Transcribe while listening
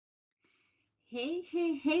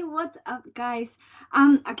Hey, what's up, guys?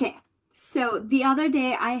 Okay, so the other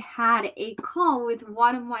day I had a call with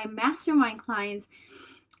one of my mastermind clients,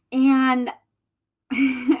 and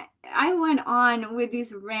I went on with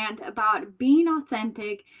this rant about being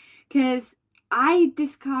authentic because I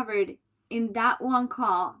discovered in that one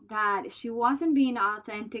call that she wasn't being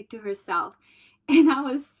authentic to herself. And I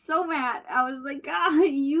was so mad. I was like,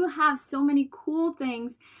 you have so many cool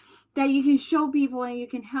things that you can show people and you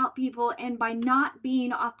can help people, and by not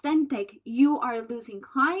being authentic you are losing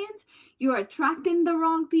clients, you're attracting the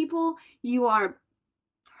wrong people, you are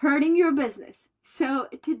hurting your business. So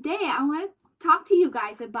today I want to talk to you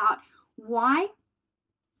guys about why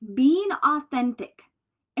being authentic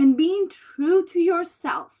and being true to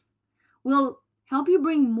yourself will help you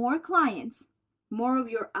bring more clients, more of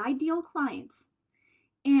your ideal clients,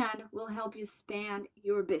 and will help you expand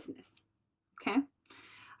your business. Okay?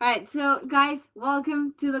 All right, so guys,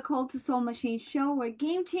 welcome to the Cold to Soul Machine show, where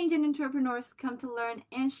game-changing entrepreneurs come to learn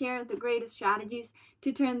and share the greatest strategies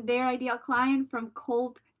to turn their ideal client from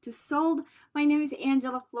cold to sold. My name is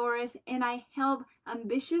Angela Flores, and I help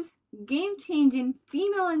ambitious, game-changing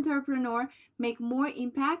female entrepreneur make more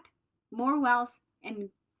impact, more wealth, and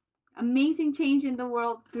amazing change in the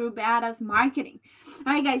world through badass marketing.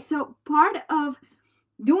 All right, guys, so part of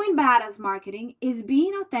doing badass marketing is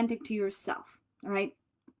being authentic to yourself. All right.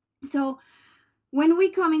 So when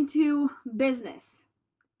we come into business,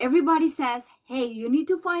 everybody says, hey, you need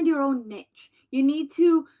to find your own niche. You need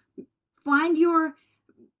to find your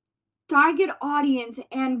target audience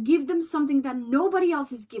and give them something that nobody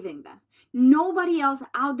else is giving them. Nobody else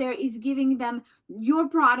out there is giving them your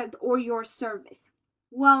product or your service.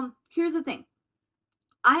 Well, here's the thing.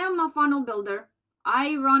 I am a funnel builder.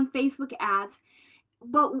 I run Facebook ads,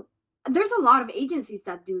 but there's a lot of agencies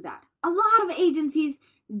that do that. A lot of agencies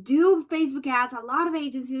do Facebook ads, a lot of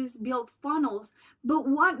agencies build funnels, but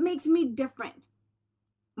what makes me different?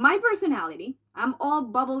 My personality. I'm all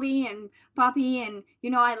bubbly and poppy, and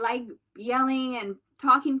I like yelling and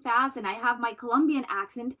talking fast, and I have my Colombian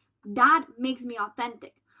accent. That makes me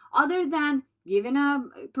authentic. Other than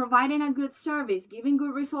providing a good service, giving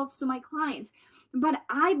good results to my clients. But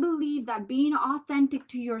I believe that being authentic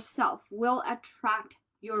to yourself will attract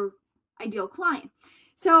your ideal client.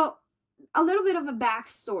 So a little bit of a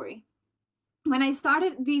backstory. When I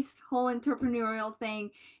started this whole entrepreneurial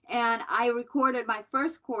thing and I recorded my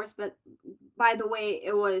first course, but by the way,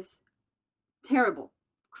 it was terrible.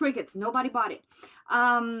 Crickets, nobody bought it.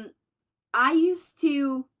 I used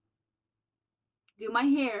to do my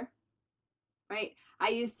hair, right? I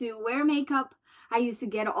used to wear makeup. I used to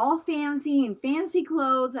get all fancy in fancy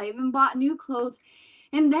clothes. I even bought new clothes.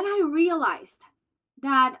 And then I realized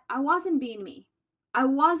that I wasn't being me. I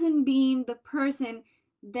wasn't being the person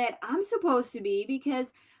that I'm supposed to be because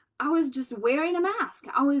I was just wearing a mask.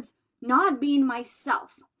 I was not being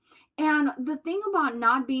myself. And the thing about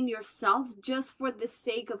not being yourself just for the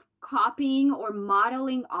sake of copying or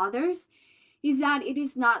modeling others is that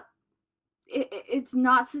it's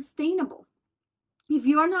not sustainable. If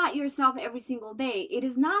you're not yourself every single day, it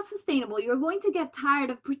is not sustainable. You're going to get tired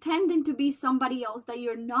of pretending to be somebody else that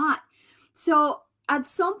you're not. So at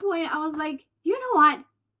some point I was like, you know what?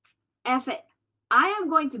 F it. I am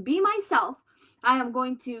going to be myself. I am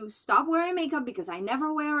going to stop wearing makeup because I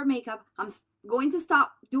never wear makeup. I'm going to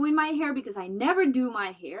stop doing my hair because I never do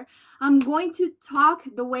my hair. I'm going to talk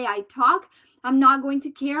the way I talk. I'm not going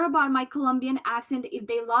to care about my Colombian accent. If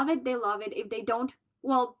they love it, they love it. If they don't,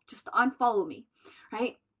 well, just unfollow me,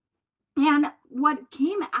 right? And what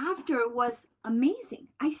came after was amazing.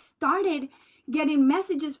 I started getting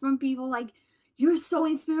messages from people like, you're so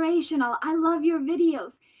inspirational. I love your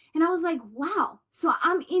videos. And I was like, wow, so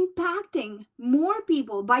I'm impacting more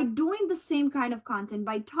people by doing the same kind of content,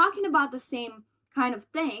 by talking about the same kind of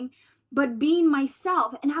thing, but being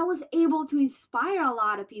myself. And I was able to inspire a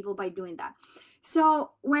lot of people by doing that. So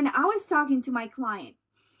when I was talking to my client,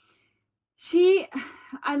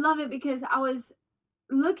 I love it because I was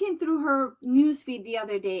looking through her newsfeed the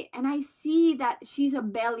other day, and I see that she's a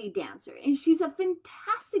belly dancer, and she's a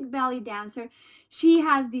fantastic belly dancer. She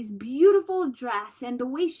has this beautiful dress, and the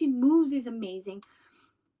way she moves is amazing.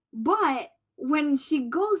 But when she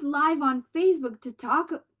goes live on Facebook to talk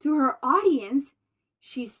to her audience,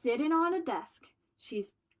 she's sitting on a desk,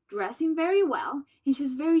 she's dressing very well, and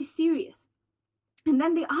she's very serious. And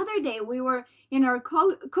then the other day we were in our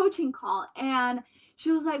coaching call, and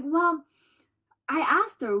she was like, well, I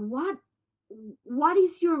asked her, what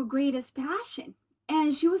is your greatest passion?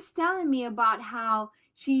 And she was telling me about how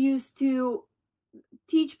she used to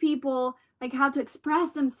teach people like how to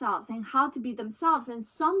express themselves and how to be themselves. And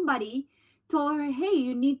somebody told her, hey,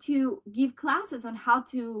 you need to give classes on how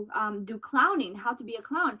to do clowning, how to be a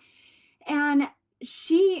clown. And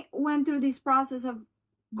she went through this process of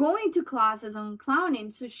going to classes on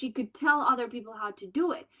clowning so she could tell other people how to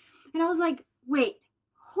do it. And I was like, wait,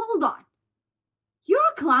 hold on. You're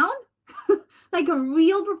a clown? Like a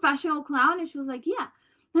real professional clown? And she was like, yeah.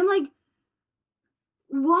 And I'm like,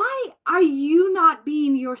 why are you not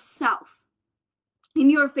being yourself in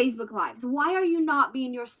your Facebook Lives? Why are you not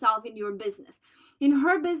being yourself in your business? In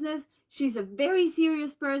her business, she's a very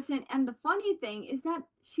serious person. And the funny thing is that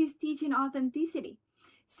she's teaching authenticity.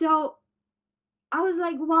 So I was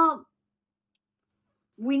like, well,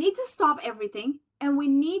 we need to stop everything and we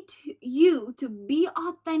need you to be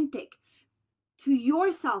authentic to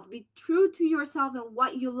yourself, be true to yourself and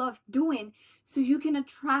what you love doing so you can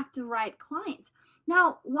attract the right clients.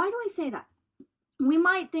 Now, why do I say that? We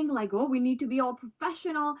might think like, oh, we need to be all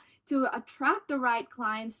professional to attract the right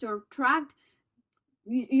clients, to attract,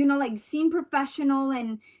 like seem professional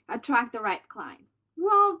and attract the right client.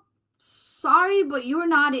 Well, sorry, but you're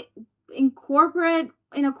not in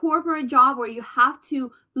a corporate job where you have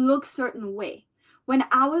to look certain way. When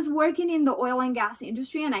I was working in the oil and gas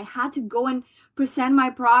industry and I had to go and present my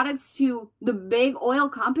products to the big oil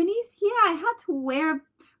companies, yeah, I had to wear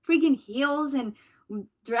freaking heels and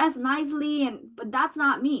dress nicely, but that's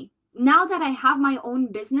not me. Now that I have my own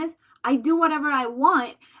business, I do whatever I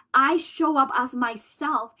want. I show up as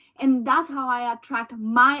myself, and that's how I attract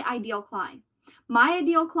my ideal client. My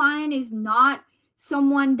ideal client is not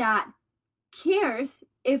someone that cares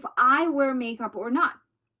if I wear makeup or not.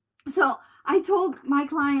 So I told my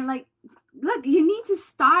client, like, look, you need to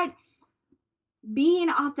start being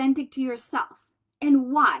authentic to yourself.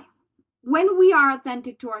 And why? When we are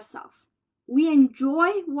authentic to ourselves, we enjoy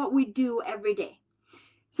what we do every day.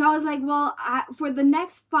 So I was like, well, for the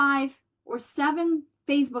next 5 or 7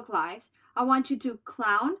 Facebook Lives, I want you to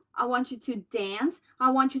clown. I want you to dance. I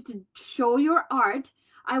want you to show your art.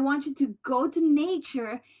 I want you to go to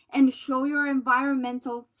nature and show your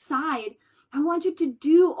environmental side. I want you to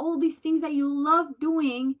do all these things that you love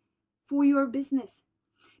doing for your business.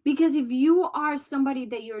 Because if you are somebody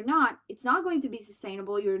that you're not, it's not going to be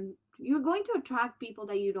sustainable. You're going to attract people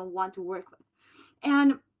that you don't want to work with.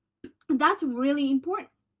 And that's really important.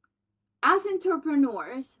 As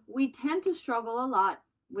entrepreneurs, we tend to struggle a lot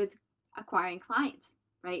with acquiring clients,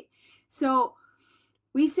 right? So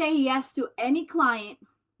we say yes to any client.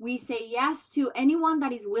 We say yes to anyone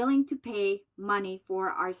that is willing to pay money for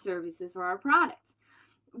our services or our products.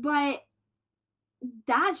 But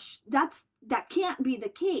that can't be the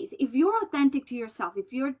case. If you're authentic to yourself,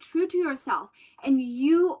 if you're true to yourself, and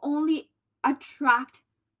you only attract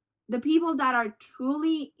the people that are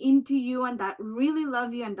truly into you and that really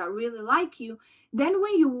love you and that really like you, then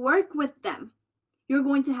when you work with them, you're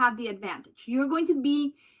going to have the advantage. You're going to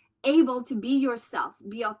be able to be yourself,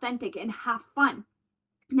 be authentic, and have fun.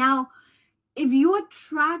 Now, if you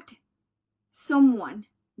attract someone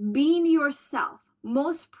being yourself,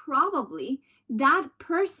 most probably that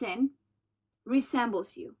person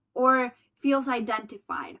resembles you or feels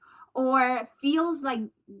identified or feels like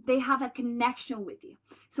they have a connection with you.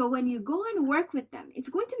 So when you go and work with them, it's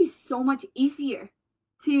going to be so much easier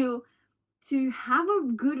to have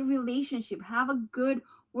a good relationship, have a good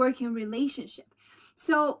working relationship.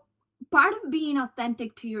 So part of being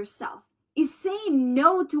authentic to yourself is saying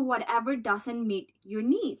no to whatever doesn't meet your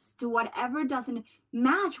needs, to whatever doesn't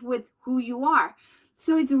match with who you are.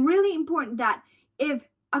 So it's really important that if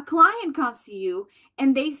a client comes to you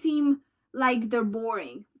and they seem like they're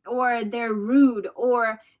boring or they're rude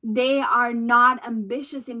or they are not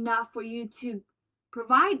ambitious enough for you to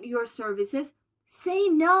provide your services, say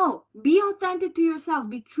no. Be authentic to yourself.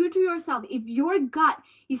 Be true to yourself. If your gut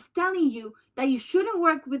is telling you that you shouldn't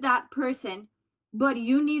work with that person, but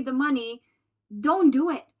you need the money, don't do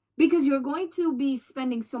it, because you're going to be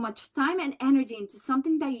spending so much time and energy into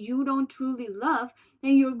something that you don't truly love,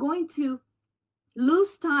 and you're going to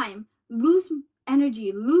lose time, lose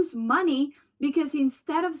energy, lose money, because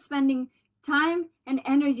instead of spending time and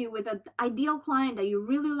energy with an ideal client that you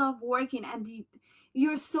really love working and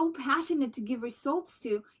you're so passionate to give results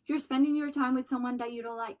to, you're spending your time with someone that you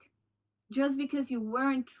don't like just because you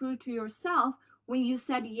weren't true to yourself when you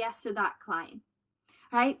said yes to that client.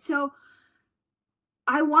 Right? So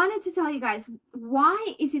I wanted to tell you guys,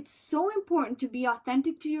 why is it so important to be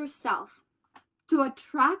authentic to yourself, to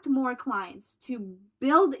attract more clients, to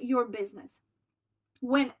build your business?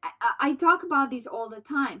 When I talk about this all the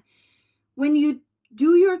time, when you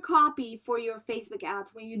do your copy for your Facebook ads,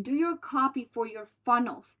 when you do your copy for your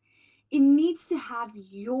funnels, it needs to have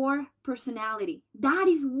your personality. That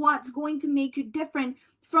is what's going to make you different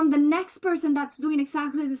from the next person that's doing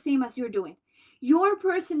exactly the same as you're doing. Your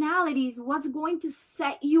personality is what's going to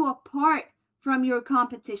set you apart from your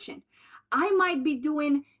competition. I might be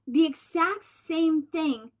doing the exact same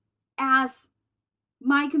thing as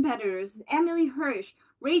my competitors, Emily Hirsch,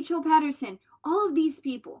 Rachel Patterson, all of these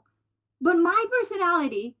people. But my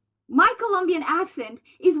personality, my Colombian accent,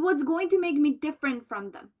 is what's going to make me different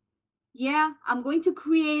from them. Yeah, I'm going to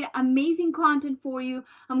create amazing content for you.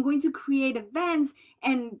 I'm going to create events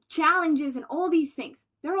and challenges and all these things.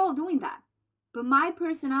 They're all doing that. But my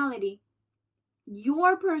personality,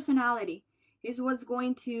 your personality, is what's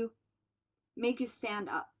going to make you stand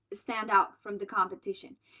out from the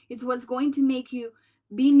competition. It's what's going to make you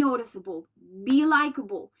be noticeable, be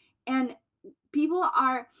likable. And people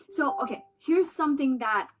are, so, okay, here's something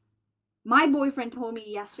that my boyfriend told me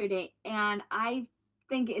yesterday, and I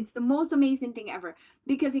think it's the most amazing thing ever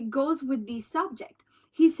because it goes with the subject.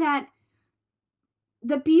 He said,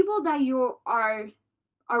 the people that you are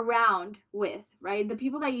around with, right? The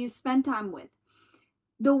people that you spend time with,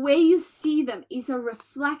 the way you see them is a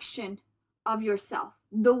reflection of yourself.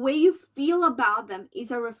 The way you feel about them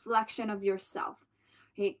is a reflection of yourself.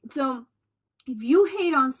 Okay? So if you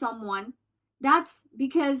hate on someone, that's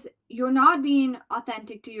because you're not being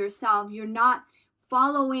authentic to yourself. You're not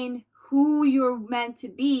following who you're meant to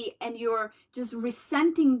be, and you're just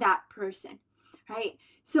resenting that person, right?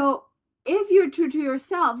 So if you're true to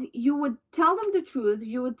yourself, you would tell them the truth,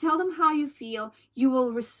 you would tell them how you feel, you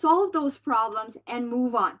will resolve those problems and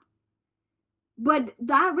move on. But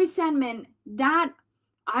that resentment, that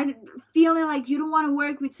feeling like you don't want to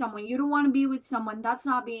work with someone, you don't want to be with someone, that's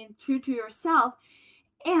not being true to yourself,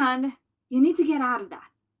 and you need to get out of that.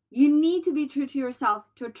 You need to be true to yourself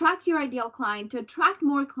to attract your ideal client, to attract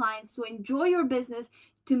more clients, to enjoy your business,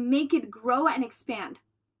 to make it grow and expand.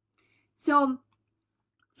 So,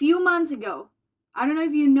 few months ago, I don't know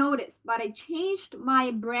if you noticed, but I changed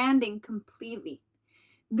my branding completely.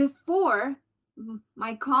 Before,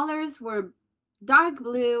 my colors were dark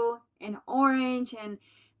blue and orange, and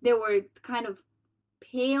they were kind of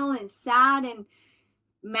pale and sad and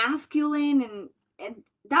masculine, and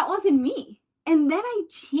that wasn't me. And then I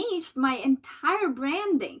changed my entire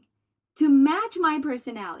branding to match my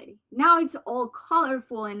personality. Now it's all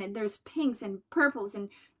colorful, and there's pinks and purples and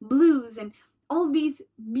blues and all these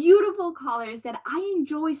beautiful colors that I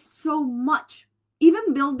enjoy so much.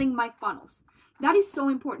 Even building my funnels. That is so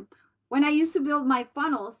important. When I used to build my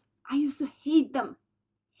funnels, I used to hate them.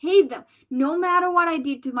 Hate them. No matter what I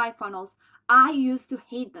did to my funnels, I used to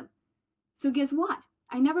hate them. So guess what?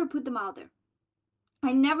 I never put them out there.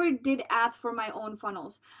 I never did ads for my own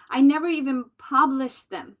funnels. I never even published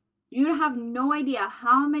them. You have no idea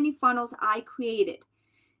how many funnels I created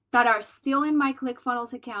that are still in my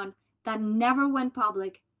ClickFunnels account that never went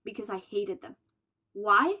public because I hated them.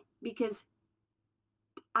 Why? Because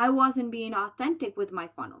I wasn't being authentic with my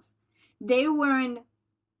funnels. They weren't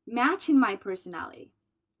matching my personality.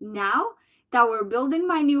 Now that we're building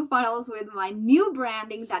my new funnels with my new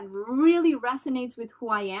branding that really resonates with who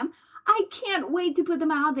I am, I can't wait to put them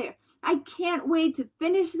out there. I can't wait to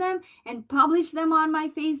finish them and publish them on my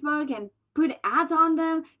Facebook and put ads on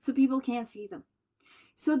them so people can see them.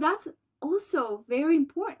 So that's also very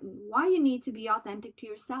important, why you need to be authentic to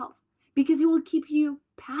yourself, because it will keep you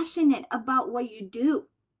passionate about what you do.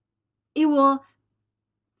 It will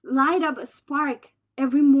light up a spark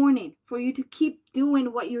every morning for you to keep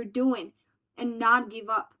doing what you're doing and not give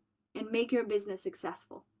up and make your business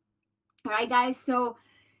successful. All right, guys, so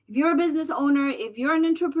if you're a business owner, if you're an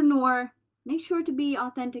entrepreneur, make sure to be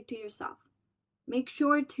authentic to yourself. Make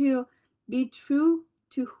sure to be true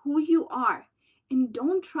to who you are and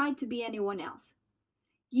don't try to be anyone else.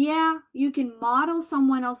 Yeah, you can model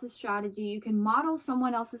someone else's strategy, you can model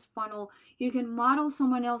someone else's funnel, you can model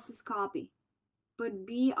someone else's copy, but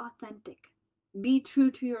be authentic. Be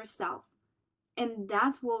true to yourself. And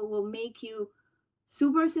that's what will make you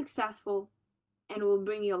super successful and will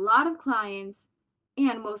bring you a lot of clients,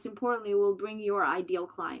 and most importantly, will bring your ideal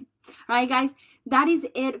client. All right, guys, that is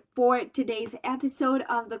it for today's episode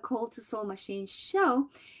of the Cult to Soul Machine show.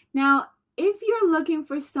 Now, if you're looking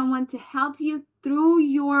for someone to help you through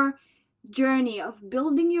your journey of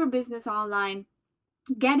building your business online,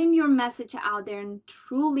 getting your message out there and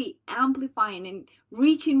truly amplifying and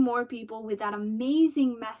reaching more people with that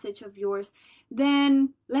amazing message of yours,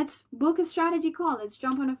 then let's book a strategy call. Let's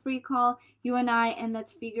jump on a free call, you and I, and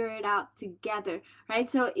let's figure it out together, right?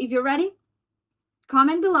 So if you're ready,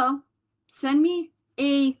 comment below, send me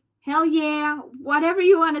a hell yeah, whatever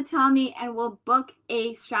you want to tell me, and we'll book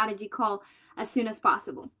a strategy call as soon as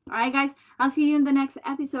possible. All right, guys, I'll see you in the next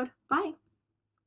episode. Bye.